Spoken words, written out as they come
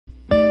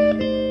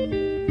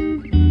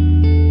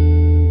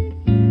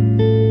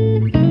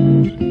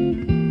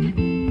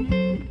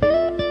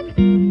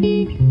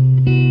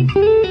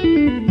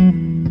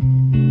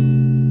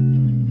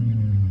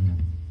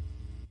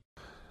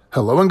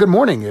Hello and good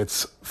morning.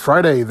 It's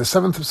Friday, the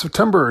 7th of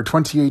September,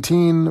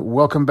 2018.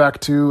 Welcome back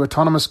to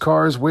Autonomous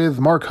Cars with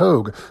Mark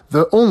Hogue,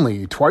 the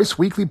only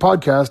twice-weekly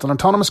podcast on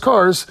autonomous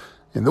cars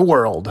in the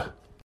world.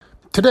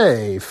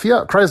 Today,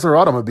 Fiat Chrysler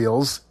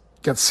Automobiles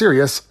gets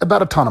serious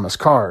about autonomous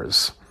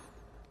cars.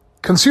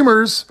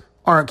 Consumers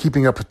aren't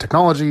keeping up with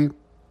technology,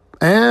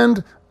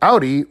 and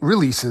Audi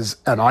releases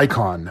an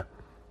icon.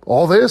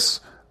 All this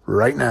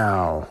right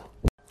now.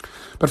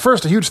 But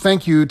first, a huge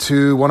thank you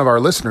to one of our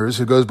listeners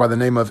who goes by the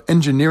name of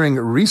Engineering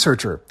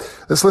Researcher.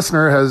 This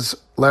listener has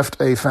left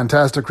a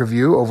fantastic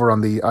review over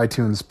on the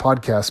iTunes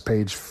podcast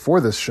page for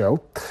this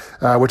show,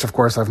 which of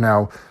course I've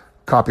now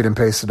copied and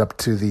pasted up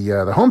to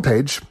the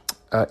homepage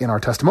in our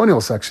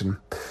testimonial section.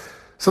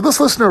 So this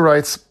listener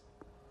writes,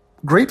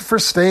 "Great for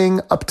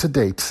staying up to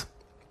date.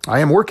 I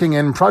am working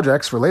in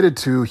projects related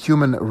to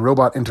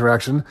human-robot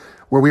interaction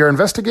where we are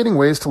investigating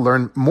ways to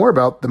learn more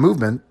about the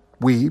movement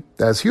we,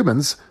 as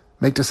humans,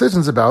 make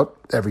decisions about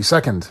every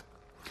second.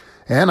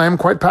 And I am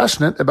quite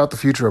passionate about the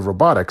future of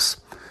robotics.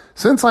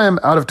 Since I am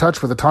out of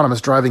touch with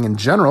autonomous driving in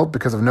general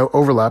because of no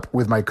overlap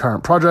with my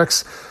current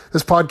projects,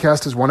 this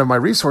podcast is one of my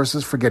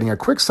resources for getting a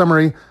quick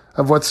summary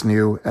of what's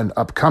new and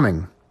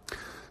upcoming."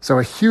 So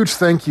a huge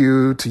thank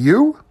you to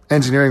you,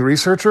 Engineering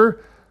Researcher.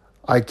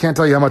 I can't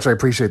tell you how much I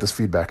appreciate this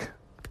feedback.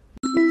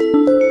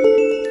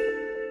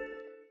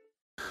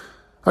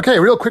 Okay,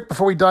 real quick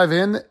before we dive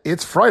in,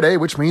 it's Friday,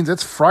 which means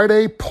it's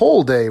Friday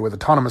Poll Day with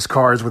Autonomous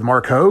Cars with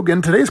Mark Hogue.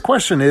 And today's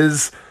question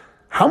is,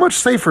 how much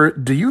safer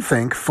do you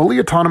think fully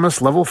autonomous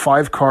Level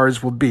 5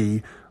 cars will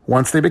be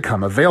once they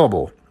become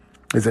available?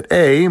 Is it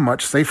A,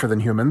 much safer than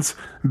humans,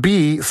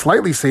 B,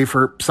 slightly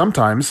safer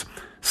sometimes,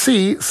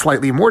 C,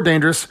 slightly more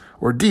dangerous,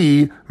 or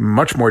D,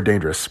 much more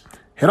dangerous?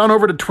 Head on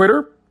over to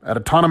Twitter at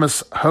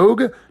Autonomous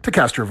Hogue to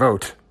cast your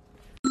vote.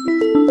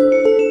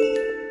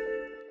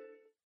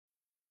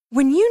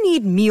 When you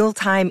need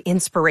mealtime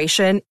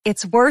inspiration,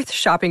 it's worth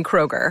shopping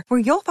Kroger, where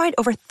you'll find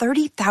over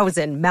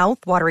 30,000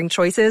 mouth-watering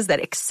choices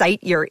that excite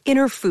your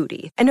inner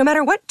foodie. And no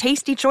matter what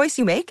tasty choice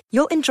you make,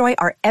 you'll enjoy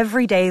our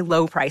everyday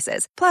low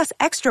prices, plus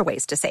extra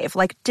ways to save,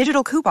 like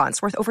digital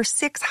coupons worth over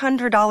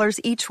 $600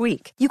 each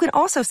week. You can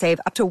also save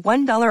up to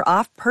 $1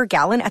 off per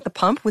gallon at the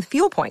pump with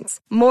fuel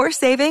points. More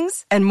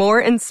savings and more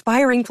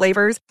inspiring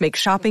flavors make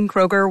shopping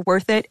Kroger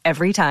worth it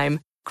every time.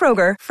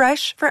 Kroger,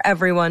 fresh for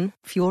everyone.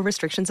 Fuel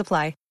restrictions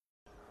apply.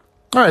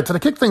 All right, so to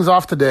kick things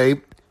off today,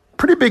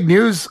 pretty big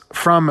news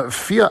from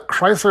Fiat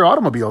Chrysler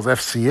Automobiles,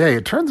 FCA.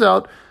 It turns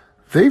out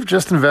they've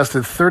just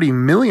invested $30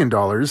 million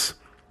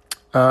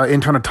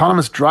into an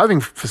autonomous driving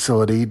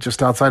facility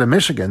just outside of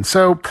Michigan.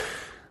 So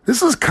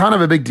this is kind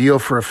of a big deal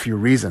for a few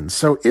reasons.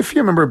 So if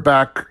you remember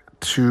back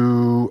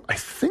to, I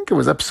think it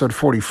was episode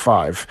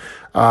 45,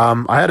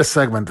 I had a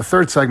segment, the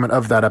third segment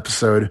of that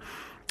episode,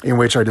 in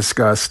which I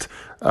discussed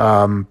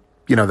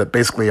that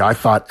basically I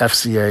thought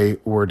FCA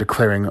were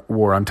declaring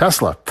war on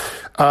Tesla.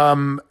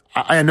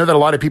 I know that a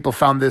lot of people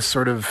found this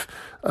sort of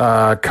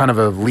kind of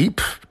a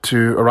leap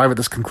to arrive at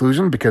this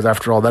conclusion because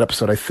after all, that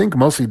episode, I think,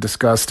 mostly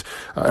discussed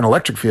an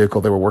electric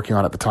vehicle they were working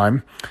on at the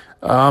time.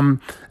 And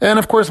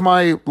of course,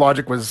 my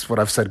logic was what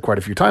I've said quite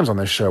a few times on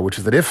this show, which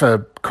is that if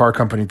a car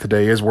company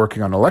today is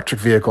working on an electric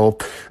vehicle,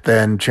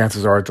 then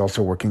chances are it's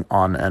also working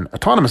on an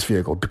autonomous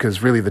vehicle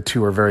because really the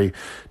two are very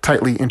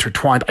tightly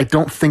intertwined. I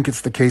don't think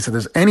it's the case that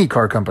there's any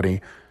car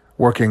company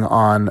working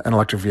on an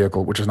electric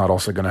vehicle, which is not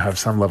also going to have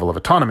some level of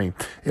autonomy,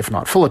 if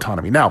not full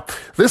autonomy. Now,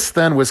 this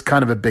then was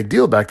kind of a big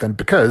deal back then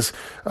because,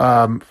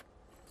 the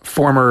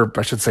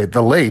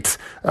late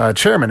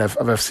chairman of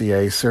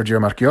FCA, Sergio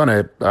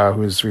Marchionne,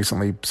 who's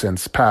recently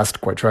since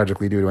passed quite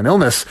tragically due to an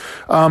illness,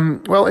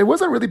 it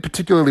wasn't really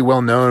particularly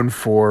well known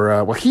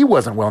for, he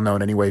wasn't well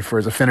known anyway for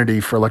his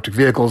affinity for electric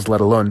vehicles, let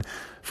alone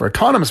for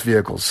autonomous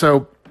vehicles.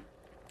 So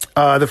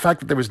the fact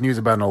that there was news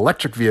about an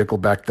electric vehicle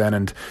back then,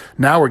 and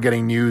now we're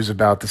getting news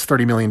about this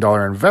 $30 million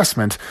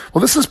investment,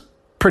 well, this is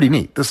pretty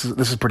neat. This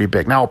is pretty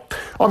big. Now,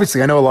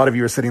 obviously, I know a lot of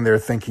you are sitting there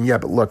thinking, yeah,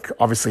 but look,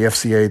 obviously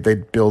FCA, they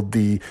build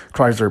the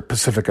Chrysler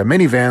Pacifica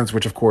minivans,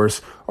 which of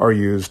course are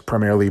used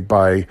primarily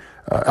by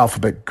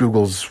Alphabet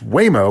Google's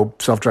Waymo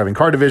self-driving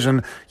car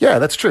division. Yeah,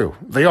 that's true.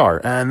 They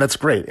are. And that's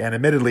great. And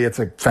admittedly, it's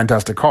a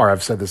fantastic car.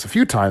 I've said this a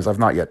few times. I've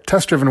not yet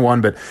test-driven one,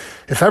 but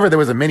if ever there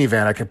was a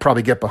minivan I could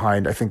probably get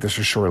behind, I think this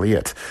is surely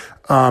it.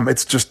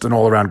 It's just an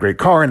all-around great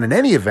car. And in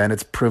any event,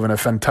 it's proven a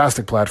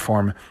fantastic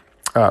platform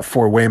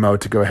for Waymo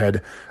to go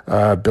ahead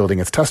building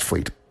its test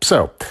fleet.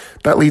 So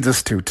that leads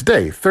us to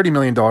today, $30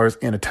 million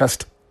in a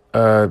test,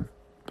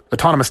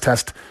 autonomous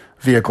test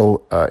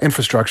vehicle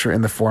infrastructure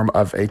in the form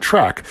of a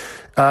track.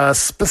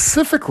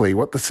 Specifically,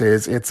 what this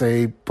is, let's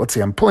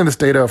see, I'm pulling this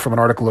data from an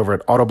article over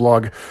at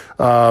Autoblog.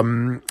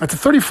 It's a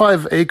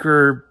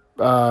 35-acre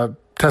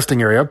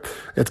testing area.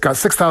 It's got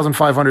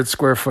 6,500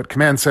 square foot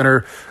command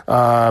center.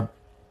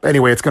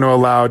 Anyway, it's going to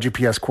allow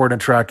GPS coordinate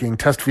tracking,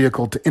 test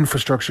vehicle to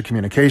infrastructure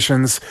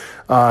communications.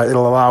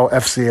 It'll allow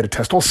FCA to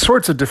test all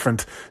sorts of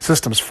different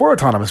systems for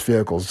autonomous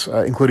vehicles,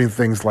 including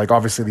things like,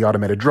 obviously, the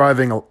automated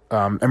driving,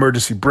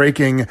 emergency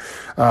braking,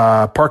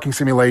 parking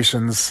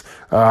simulations,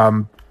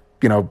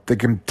 they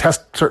can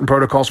test certain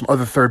protocols from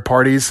other third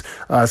parties,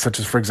 such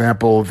as, for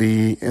example,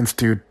 the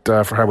Institute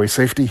for Highway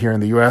Safety here in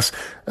the U.S.,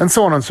 and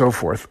so on and so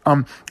forth.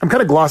 I'm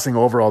kind of glossing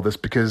over all this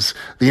because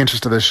the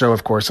interest of this show,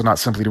 of course, is not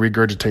simply to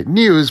regurgitate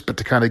news, but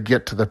to kind of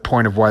get to the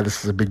point of why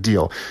this is a big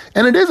deal.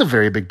 And it is a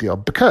very big deal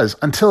because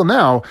until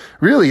now,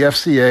 really,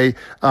 FCA,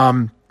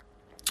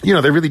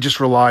 they really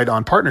just relied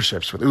on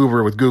partnerships with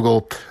Uber, with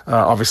Google,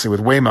 obviously with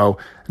Waymo.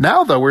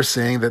 Now, though, we're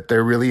seeing that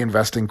they're really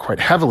investing quite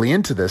heavily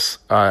into this.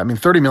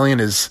 $30 million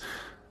is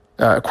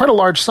quite a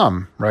large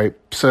sum, right?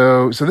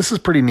 So this is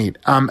pretty neat.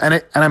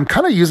 And I'm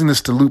kind of using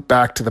this to loop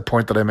back to the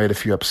point that I made a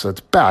few episodes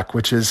back,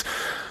 which is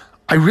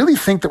I really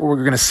think that what we're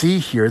going to see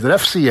here is that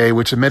FCA,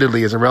 which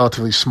admittedly is a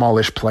relatively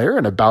smallish player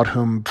and about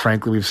whom,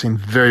 frankly, we've seen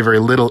very, very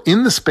little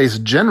in the space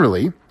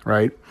generally,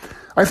 right?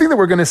 I think that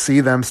we're going to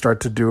see them start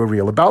to do a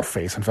real about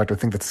face. In fact, I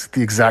think that's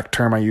the exact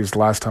term I used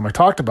last time I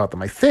talked about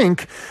them. I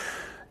think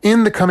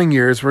in the coming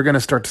years, we're going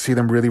to start to see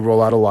them really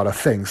roll out a lot of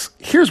things.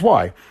 Here's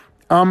why.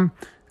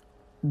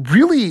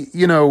 Really,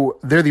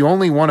 they're the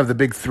only one of the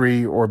big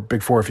three, or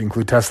big four if you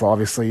include Tesla,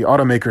 obviously,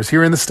 automakers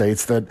here in the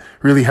States that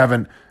really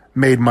haven't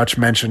made much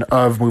mention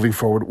of moving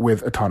forward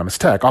with autonomous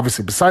tech.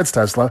 Obviously, besides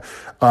Tesla,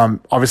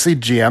 obviously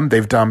GM,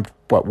 they've dumped,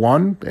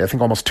 I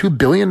think almost $2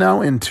 billion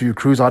now into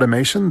Cruise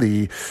Automation,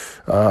 the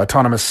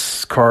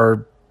autonomous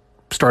car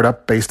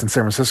startup based in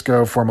San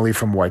Francisco, formerly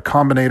from Y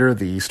Combinator,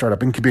 the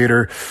startup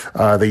incubator.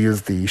 They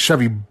use the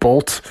Chevy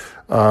Bolt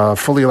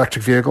fully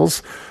electric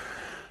vehicles.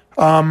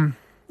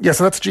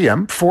 So that's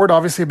GM. Ford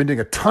obviously have been doing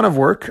a ton of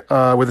work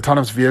with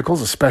autonomous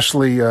vehicles,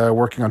 especially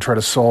working on trying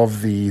to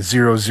solve the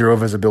zero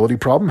visibility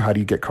problem. How do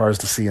you get cars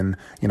to see in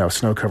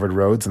snow-covered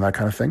roads and that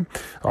kind of thing?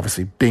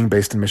 Obviously, being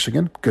based in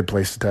Michigan, good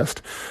place to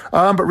test.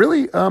 But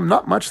really,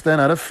 not much then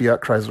out of Fiat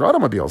Chrysler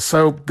Automobiles.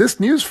 So this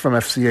news from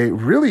FCA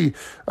really,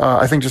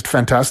 I think, just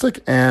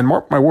fantastic. And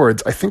mark my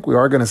words, I think we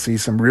are going to see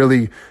some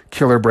really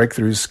killer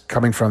breakthroughs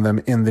coming from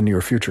them in the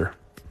near future.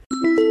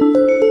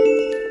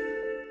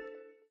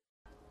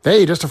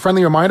 Hey, just a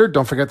friendly reminder,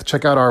 don't forget to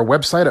check out our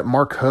website at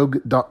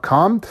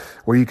markhogue.com,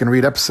 where you can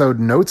read episode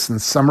notes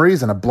and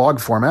summaries in a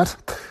blog format.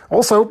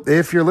 Also,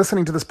 if you're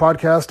listening to this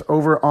podcast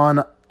over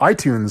on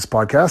iTunes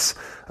podcasts,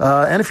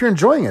 and if you're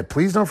enjoying it,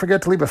 please don't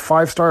forget to leave a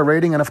 5-star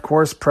rating and, of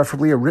course,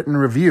 preferably a written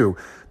review.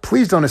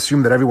 Please don't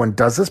assume that everyone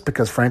does this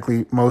because,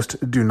 frankly, most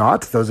do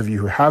not. Those of you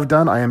who have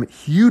done, I am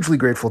hugely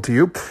grateful to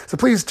you. So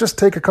please just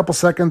take a couple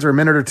seconds or a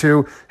minute or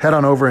two, head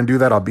on over and do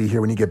that. I'll be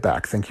here when you get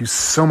back. Thank you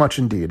so much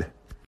indeed.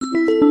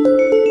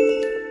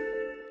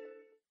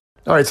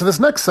 All right, so this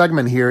next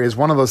segment here is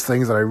one of those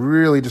things that I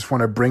really just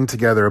want to bring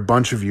together a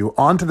bunch of you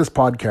onto this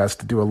podcast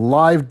to do a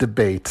live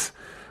debate,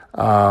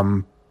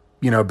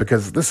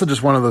 because this is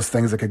just one of those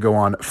things that could go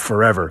on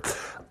forever.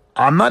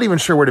 I'm not even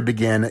sure where to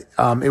begin.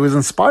 It was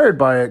inspired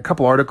by a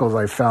couple articles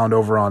I found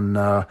over on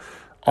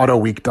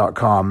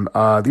autoweek.com.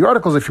 The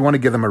articles, if you want to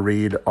give them a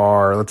read,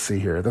 are, let's see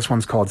here. This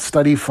one's called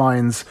Study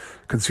Finds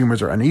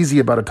Consumers Are Uneasy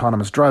About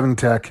Autonomous Driving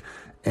Tech.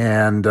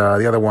 And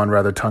the other one,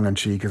 rather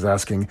tongue-in-cheek, is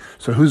asking,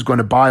 so who's going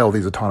to buy all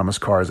these autonomous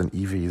cars and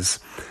EVs?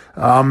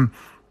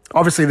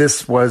 Obviously,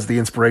 this was the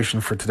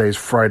inspiration for today's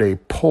Friday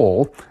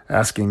poll,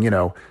 asking,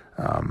 how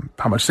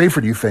much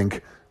safer do you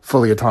think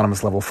fully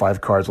autonomous level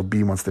 5 cars will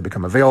be once they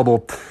become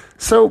available?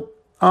 So,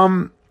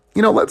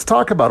 let's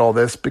talk about all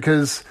this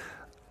because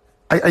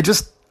I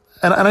just,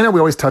 and I know we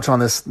always touch on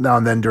this now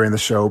and then during the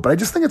show, but I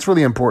just think it's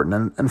really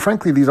important. And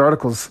frankly, these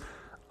articles,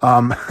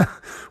 I'm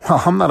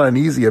not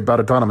uneasy about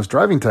autonomous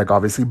driving tech,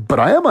 obviously, but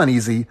I am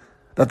uneasy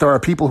that there are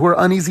people who are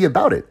uneasy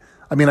about it.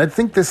 I mean, I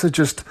think this is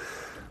just,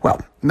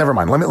 never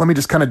mind. Let me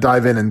just kind of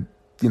dive in and,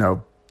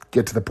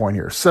 get to the point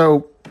here.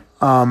 So,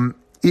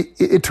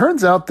 it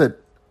turns out that,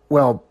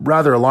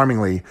 rather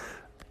alarmingly,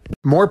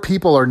 more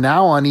people are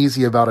now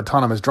uneasy about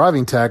autonomous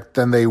driving tech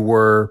than they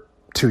were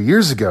 2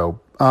 years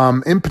ago.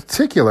 In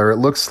particular, it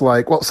looks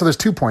like, so there's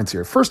 2 points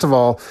here. First of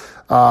all,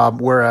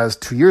 whereas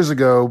 2 years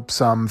ago,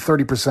 some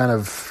 30%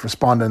 of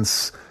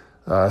respondents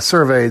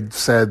surveyed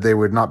said they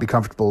would not be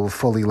comfortable with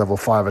fully level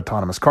 5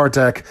 autonomous car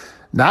tech.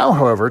 Now,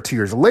 however, 2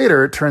 years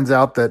later, it turns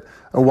out that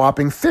a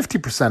whopping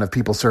 50% of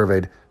people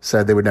surveyed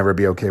said they would never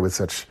be okay with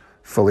such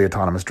fully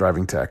autonomous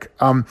driving tech.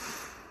 The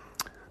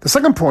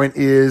second point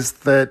is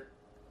that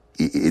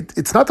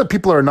it's not that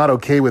people are not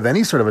okay with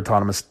any sort of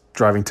autonomous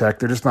driving tech.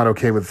 They're just not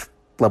okay with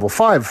level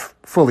 5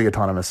 fully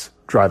autonomous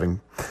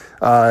driving.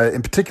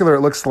 In particular,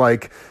 it looks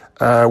like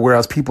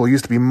whereas people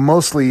used to be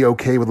mostly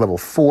okay with level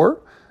 4,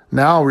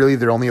 now really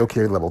they're only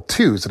okay with level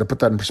 2. So to put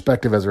that in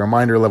perspective, as a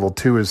reminder, level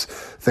 2 is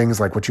things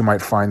like what you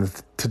might find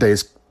with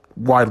today's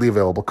widely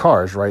available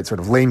cars, right? Sort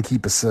of lane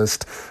keep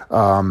assist,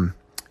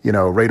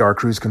 radar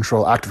cruise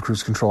control, active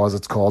cruise control as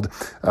it's called,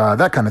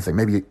 that kind of thing,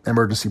 maybe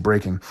emergency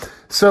braking.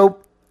 So,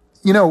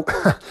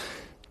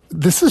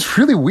 this is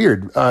really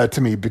weird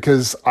to me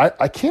because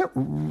I can't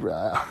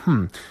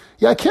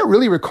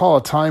really recall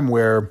a time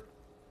where,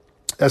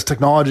 as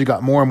technology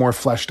got more and more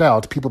fleshed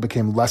out, people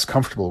became less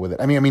comfortable with it.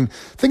 I mean,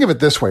 think of it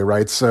this way,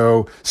 right?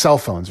 So cell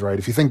phones, right?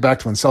 If you think back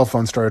to when cell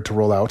phones started to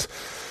roll out,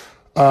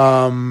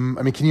 I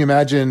mean, can you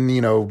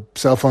imagine,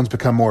 cell phones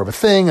become more of a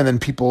thing and then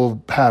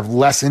people have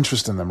less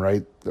interest in them,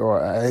 right?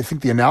 Or I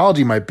think the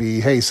analogy might be,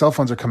 hey, cell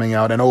phones are coming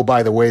out and oh,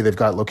 by the way, they've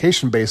got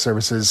location-based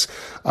services.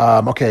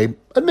 Okay,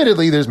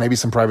 admittedly, there's maybe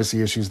some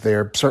privacy issues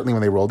there, certainly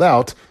when they rolled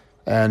out,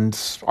 and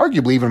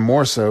arguably even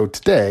more so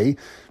today.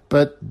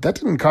 But that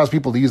didn't cause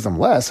people to use them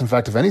less. In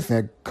fact, if anything,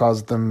 it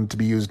caused them to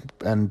be used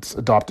and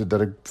adopted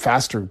at a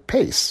faster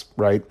pace,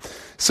 right?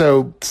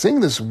 So seeing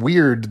this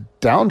weird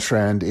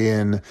downtrend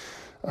in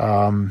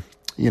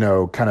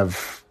kind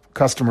of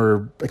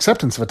customer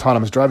acceptance of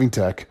autonomous driving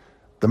tech,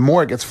 the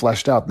more it gets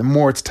fleshed out, the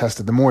more it's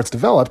tested, the more it's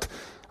developed,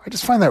 I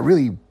just find that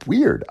really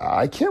weird.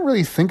 I can't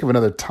really think of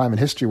another time in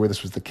history where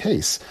this was the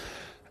case.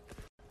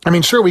 I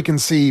mean, sure, we can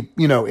see,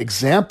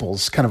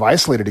 examples, kind of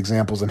isolated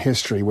examples in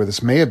history where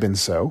this may have been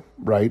so,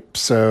 right?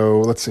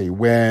 So let's see,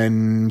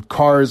 when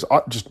cars,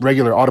 just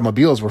regular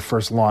automobiles were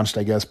first launched,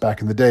 I guess,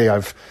 back in the day,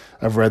 I've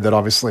read that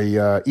obviously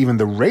even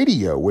the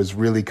radio was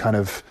really kind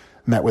of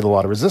met with a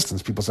lot of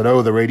resistance. People said,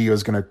 oh, the radio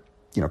is going to,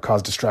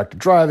 cause distracted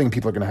driving.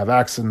 People are going to have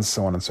accidents,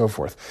 so on and so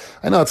forth.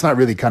 I know it's not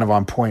really kind of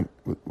on point,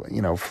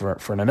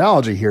 for an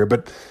analogy here,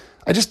 but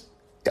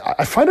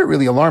I find it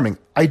really alarming.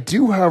 I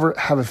do, however,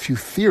 have a few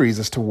theories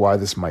as to why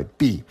this might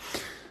be.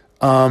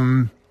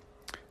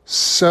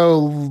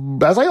 So,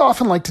 as I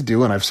often like to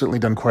do, and I've certainly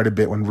done quite a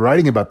bit when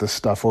writing about this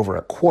stuff over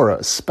at Quora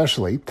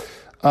especially,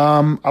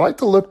 I like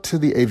to look to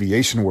the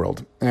aviation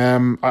world.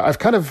 I've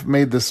kind of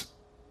made this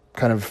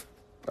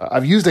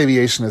I've used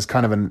aviation as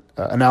kind of an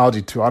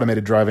analogy to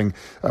automated driving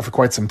for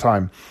quite some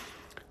time.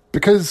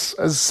 Because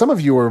as some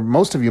of you or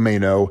most of you may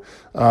know,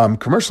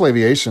 commercial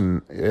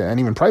aviation and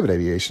even private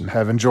aviation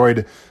have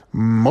enjoyed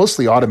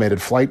mostly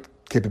automated flight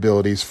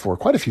capabilities for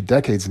quite a few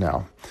decades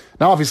now.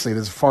 Now, obviously,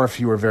 there's far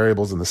fewer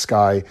variables in the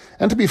sky.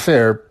 And to be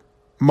fair,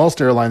 most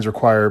airlines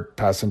require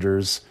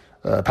passenger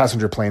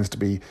planes to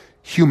be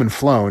human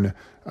flown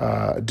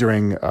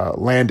during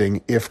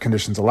landing if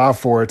conditions allow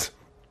for it.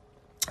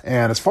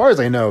 And as far as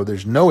I know,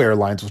 there's no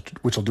airlines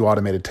which will do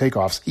automated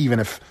takeoffs, even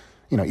if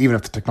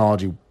the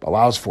technology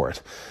allows for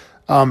it.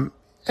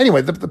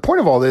 Anyway, the point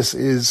of all this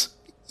is,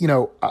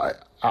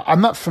 I've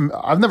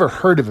never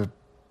heard of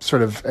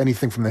sort of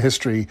anything from the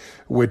history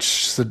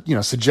which,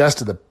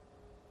 suggested that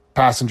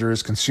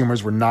passengers,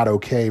 consumers were not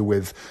okay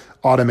with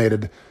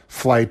automated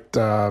flight,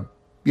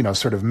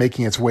 sort of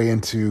making its way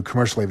into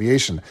commercial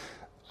aviation.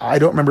 I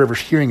don't remember ever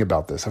hearing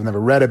about this. I've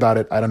never read about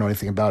it. I don't know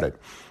anything about it.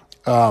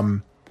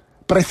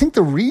 But I think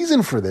the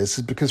reason for this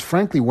is because,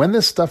 frankly, when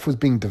this stuff was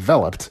being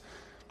developed,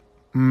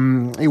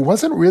 it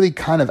wasn't really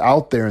kind of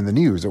out there in the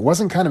news. It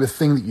wasn't kind of a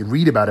thing that you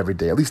read about every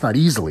day, at least not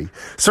easily.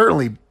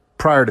 Certainly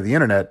prior to the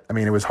internet, I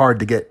mean, it was hard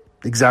to get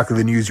exactly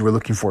the news you were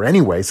looking for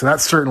anyway. So that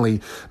certainly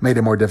made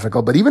it more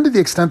difficult. But even to the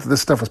extent that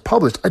this stuff was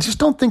published, I just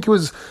don't think it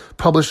was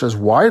published as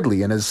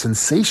widely and as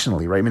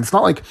sensationally, right? I mean, it's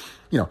not like,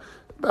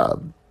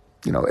 Boeing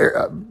or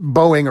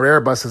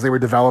Airbus, as they were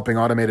developing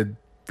automated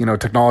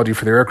technology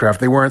for their aircraft,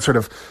 they weren't sort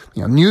of,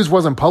 news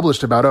wasn't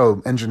published about,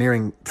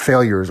 engineering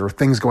failures or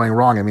things going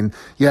wrong. I mean,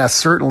 yeah,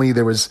 certainly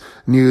there was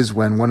news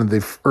when one of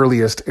the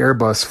earliest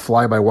Airbus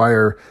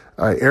fly-by-wire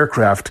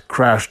aircraft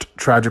crashed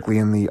tragically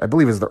in I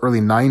believe it was the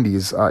early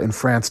 90s in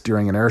France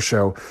during an air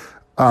show.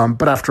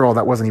 But after all,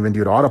 that wasn't even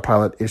due to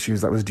autopilot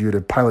issues. That was due to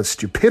pilot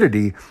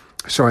stupidity,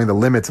 showing the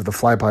limits of the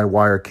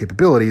fly-by-wire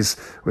capabilities,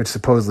 which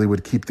supposedly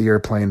would keep the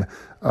airplane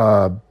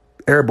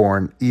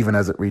airborne even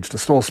as it reached a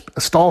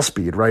stall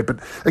speed, right? But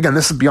again,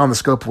 this is beyond the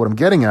scope of what I'm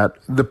getting at.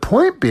 The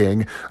point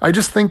being, I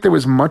just think there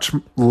was much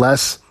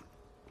less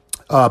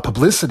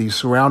publicity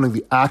surrounding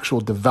the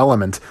actual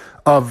development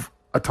of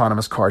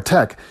autonomous car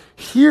tech.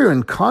 Here,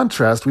 in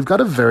contrast, we've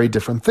got a very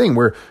different thing.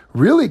 We're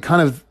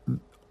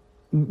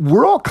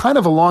all kind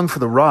of along for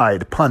the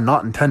ride, pun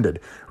not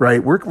intended,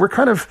 right? We're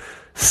kind of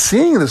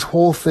seeing this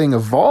whole thing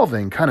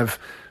evolving, kind of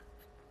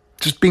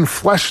just being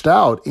fleshed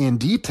out in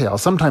detail,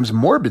 sometimes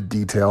morbid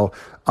detail,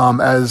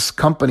 as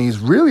companies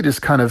really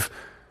just kind of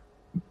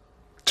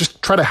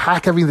just try to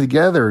hack everything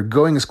together,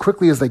 going as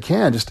quickly as they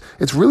can.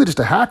 It's really just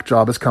a hack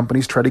job as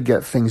companies try to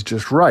get things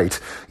just right.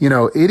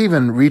 It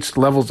even reached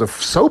levels of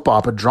soap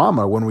opera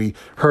drama when we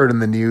heard in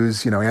the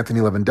news, Anthony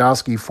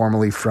Lewandowski,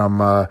 formerly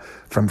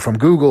from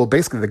Google,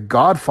 basically the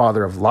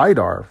godfather of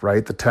LiDAR,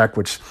 right? The tech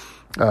which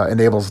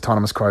enables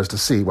autonomous cars to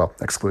see, well,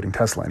 excluding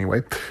Tesla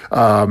anyway,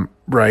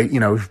 right?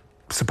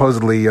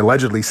 Supposedly,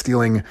 allegedly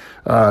stealing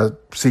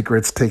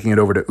secrets, taking it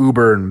over to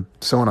Uber and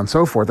so on and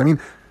so forth. I mean,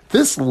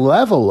 this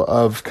level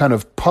of kind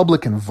of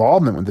public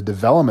involvement with the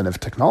development of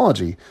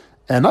technology,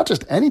 and not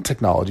just any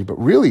technology, but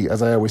really,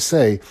 as I always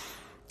say,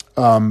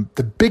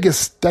 the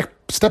biggest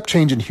step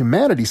change in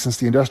humanity since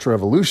the Industrial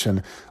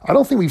Revolution, I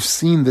don't think we've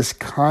seen this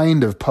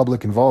kind of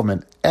public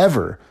involvement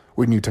ever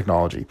with new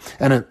technology,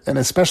 and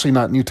especially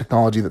not new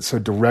technology that so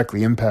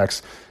directly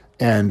impacts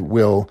and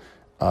will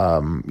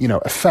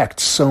affect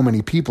so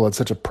many people at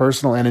such a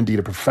personal and indeed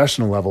a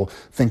professional level,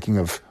 thinking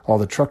of all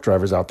the truck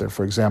drivers out there,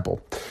 for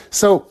example.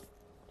 So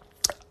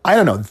I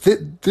don't know.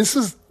 This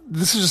is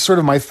just sort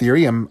of my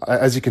theory.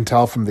 As you can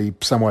tell from the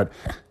somewhat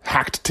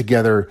hacked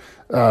together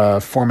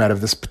format of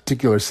this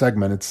particular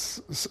segment.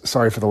 It's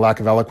sorry for the lack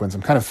of eloquence.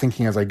 I'm kind of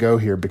thinking as I go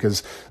here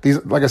because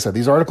these, like I said,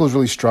 these articles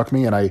really struck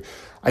me, and I'm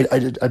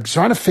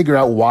trying to figure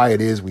out why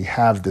it is we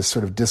have this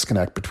sort of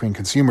disconnect between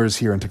consumers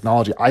here and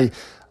technology. I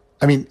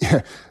mean,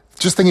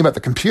 just thinking about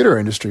the computer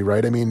industry,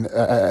 right? I mean,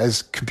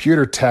 as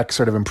computer tech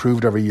sort of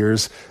improved over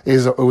years,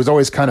 it was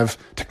always kind of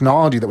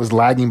technology that was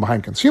lagging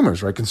behind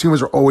consumers, right?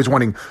 Consumers are always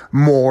wanting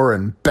more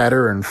and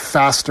better and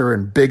faster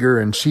and bigger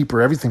and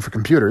cheaper, everything for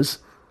computers.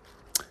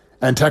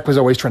 And tech was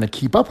always trying to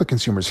keep up with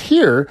consumers.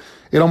 Here,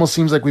 it almost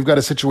seems like we've got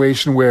a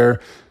situation where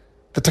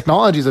the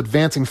technology is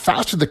advancing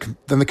faster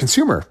than the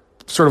consumer.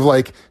 Sort of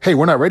like, hey,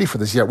 we're not ready for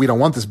this yet. We don't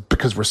want this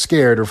because we're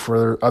scared or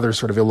for other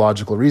sort of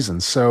illogical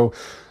reasons. So,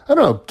 I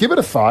don't know, give it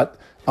a thought.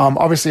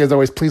 Obviously, as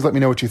always, please let me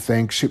know what you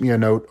think. Shoot me a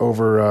note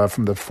over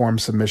from the form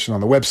submission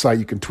on the website.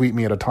 You can tweet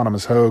me at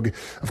Autonomous Hogue.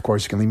 Of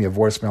course, you can leave me a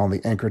voicemail on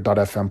the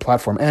Anchor.fm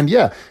platform. And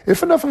yeah,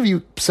 if enough of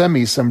you send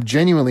me some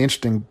genuinely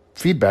interesting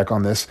feedback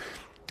on this,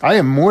 I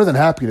am more than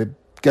happy to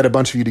get a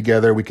bunch of you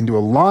together. We can do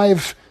a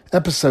live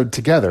episode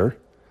together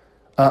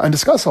and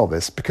discuss all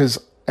this because,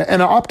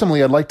 and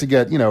optimally, I'd like to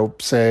get,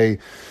 say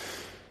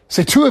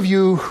two of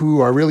you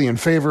who are really in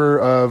favor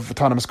of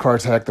autonomous car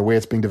tech, the way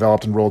it's being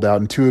developed and rolled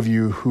out, and two of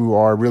you who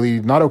are really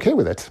not okay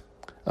with it.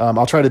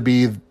 I'll try to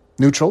be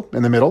neutral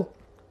in the middle,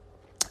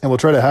 and we'll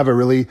try to have a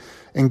really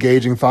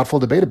engaging, thoughtful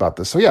debate about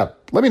this. So yeah,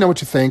 let me know what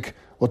you think.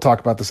 We'll talk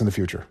about this in the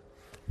future.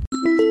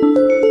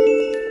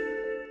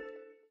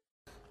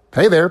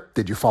 Hey there,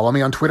 did you follow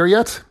me on Twitter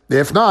yet?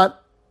 If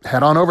not,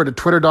 head on over to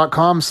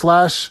twitter.com/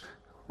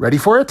 ready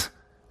for it?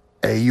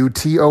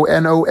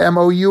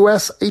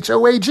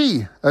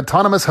 AUTONOMOUSHOAG,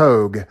 Autonomous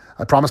Hogue.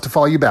 I promise to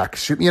follow you back.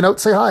 Shoot me a note,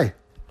 say hi.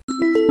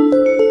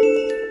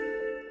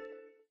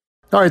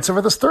 All right, so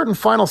for this third and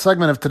final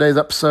segment of today's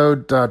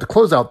episode, to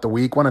close out the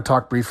week, I want to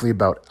talk briefly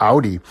about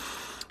Audi.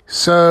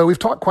 So we've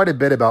talked quite a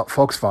bit about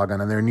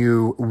Volkswagen and their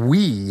new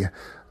WEEE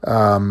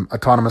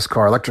autonomous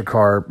car, electric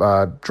car,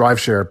 drive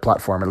share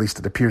platform. At least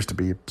it appears to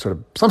be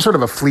some sort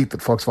of a fleet that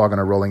Volkswagen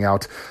are rolling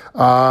out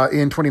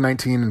in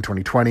 2019 and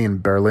 2020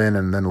 in Berlin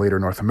and then later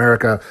North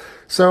America.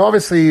 So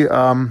obviously,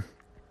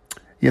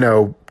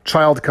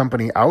 child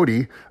company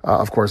Audi,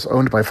 of course,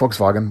 owned by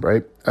Volkswagen,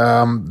 right?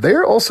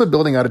 They're also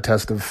building out a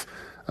test of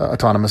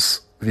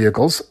autonomous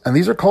vehicles, and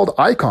these are called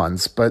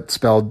Icons, but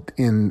spelled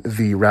in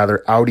the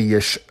rather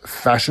Audi-ish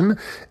fashion,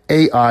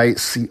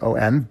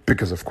 AICON,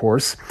 because of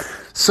course.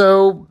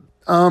 So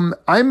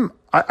I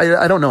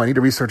don't know. I need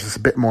to research this a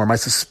bit more. My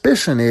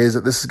suspicion is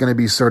that this is going to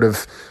be sort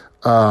of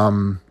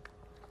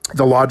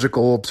the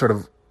logical sort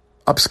of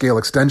upscale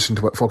extension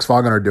to what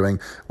Volkswagen are doing,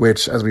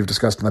 which, as we've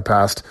discussed in the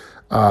past,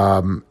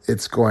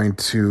 it's going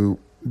to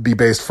be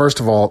based, first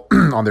of all,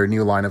 on their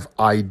new line of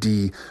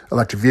ID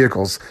electric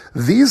vehicles.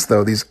 These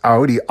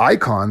Audi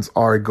Icons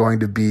are going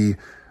to be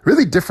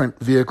really different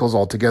vehicles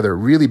altogether,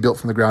 really built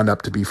from the ground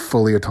up to be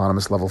fully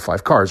autonomous level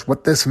 5 cars.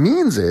 What this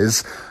means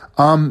is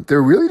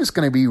they're really just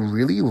going to be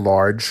really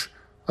large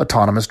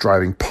autonomous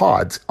driving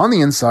pods. On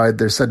the inside,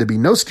 there's said to be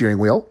no steering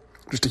wheel,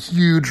 just a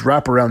huge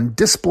wraparound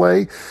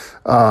display,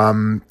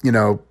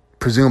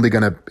 presumably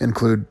going to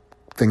include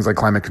things like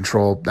climate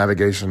control,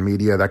 navigation,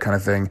 media, that kind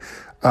of thing.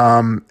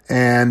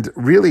 And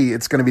really,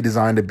 it's going to be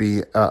designed to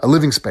be a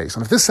living space.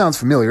 And if this sounds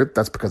familiar,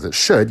 that's because it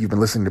should. You've been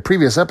listening to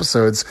previous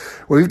episodes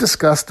where we've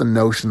discussed the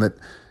notion that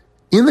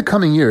in the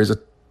coming years,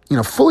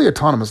 fully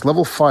autonomous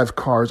level 5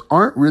 cars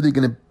aren't really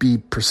going to be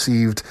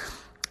perceived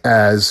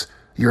as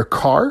your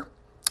car,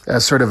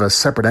 as sort of a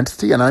separate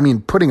entity. And I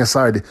mean, putting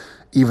aside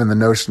even the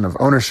notion of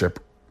ownership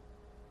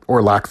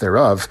or lack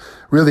thereof,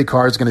 really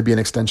car is going to be an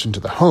extension to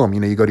the home.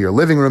 You go to your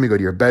living room, you go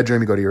to your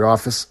bedroom, you go to your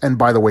office, and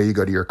by the way, you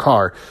go to your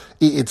car.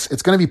 It's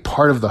going to be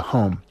part of the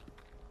home.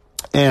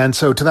 And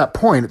so to that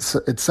point,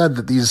 it's said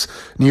that these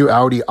new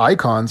Audi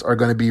Icons are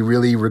going to be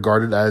really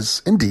regarded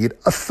as, indeed,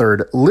 a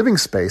third living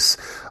space.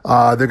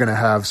 They're going to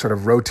have sort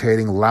of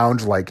rotating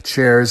lounge-like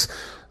chairs.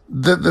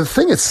 The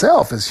thing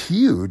itself is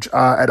huge.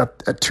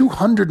 At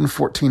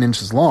 214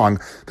 inches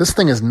long, this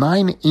thing is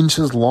 9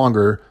 inches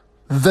longer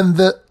than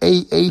the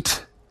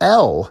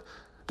A8L.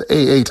 The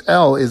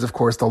A8L is, of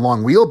course, the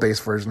long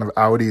wheelbase version of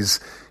Audi's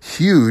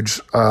huge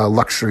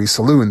luxury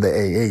saloon, the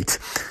A8.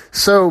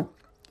 So,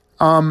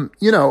 I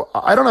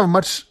don't have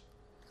much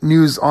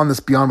news on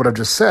this beyond what I've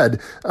just said.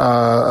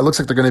 It looks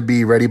like they're going to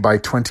be ready by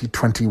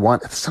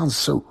 2021. It sounds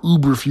so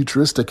uber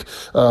futuristic.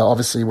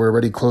 Obviously, we're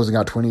already closing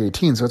out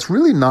 2018, so it's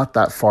really not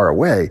that far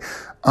away.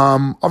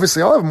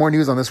 Obviously, I'll have more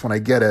news on this when I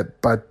get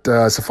it, but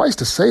suffice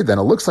to say then,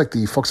 it looks like the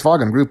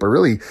Volkswagen Group are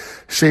really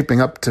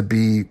shaping up to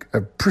be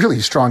a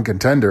really strong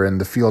contender in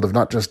the field of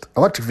not just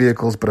electric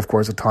vehicles, but of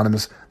course,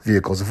 autonomous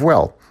vehicles as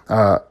well.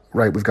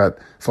 Right, we've got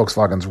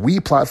Volkswagen's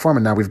WEEE platform,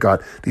 and now we've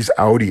got these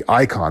Audi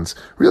Icons.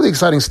 Really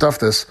exciting stuff,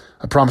 this.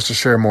 I promise to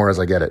share more as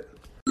I get it.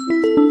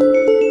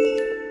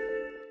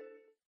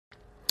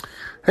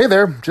 Hey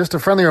there, just a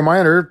friendly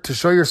reminder to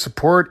show your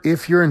support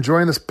if you're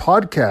enjoying this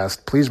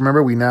podcast. Please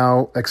remember we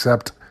now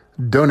accept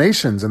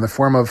donations in the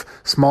form of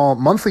small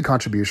monthly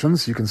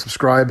contributions. You can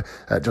subscribe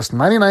at just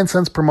 99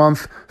 cents per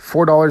month,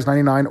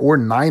 $4.99 or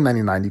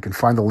 $9.99. You can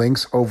find the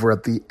links over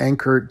at the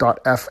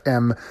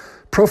anchor.fm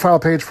profile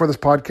page for this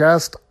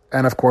podcast.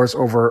 And of course,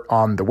 over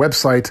on the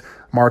website,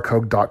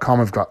 markhogue.com,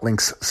 we've got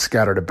links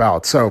scattered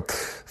about. So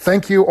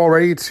thank you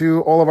already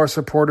to all of our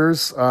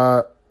supporters.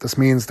 This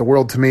means the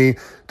world to me.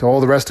 To all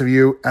the rest of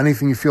you,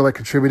 anything you feel like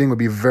contributing would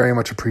be very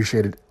much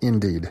appreciated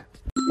indeed.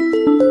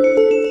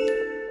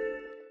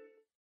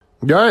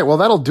 All right, well,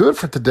 that'll do it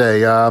for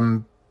today.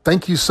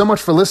 Thank you so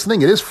much for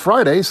listening. It is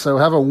Friday, so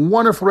have a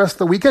wonderful rest of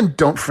the weekend.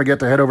 Don't forget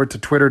to head over to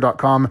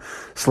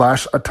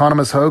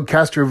twitter.com/autonomoushug.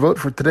 Cast your vote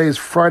for today's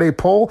Friday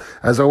poll.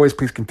 As always,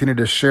 please continue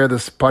to share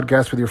this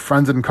podcast with your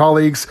friends and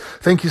colleagues.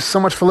 Thank you so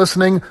much for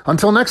listening.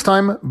 Until next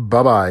time,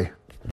 bye-bye.